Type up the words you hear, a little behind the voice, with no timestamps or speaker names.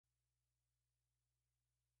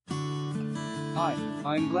Hi,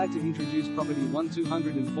 I am glad to introduce property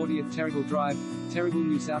 1240th Terrigal Drive, Terrigal,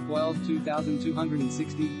 New South Wales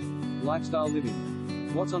 2260. Lifestyle living.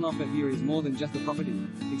 What's on offer here is more than just a property.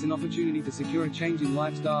 It's an opportunity to secure a change in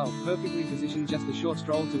lifestyle, perfectly positioned, just a short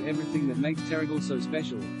stroll to everything that makes Terrigal so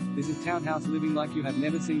special. This is townhouse living like you have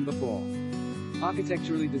never seen before.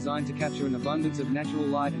 Architecturally designed to capture an abundance of natural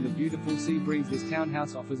light and the beautiful sea breeze, this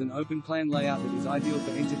townhouse offers an open-plan layout that is ideal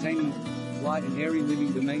for entertaining, light and airy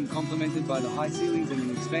living domain, complemented by the high ceilings and an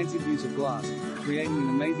expansive use of glass, creating an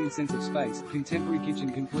amazing sense of space. Contemporary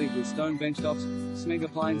kitchen complete with stone benchtops, Smeg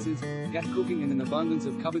appliances, gas cooking and an abundance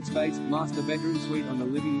of cupboard space. Master bedroom suite on the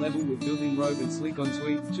living level with built-in robe and sleek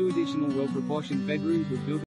ensuite. 2 additional well-proportioned bedrooms with built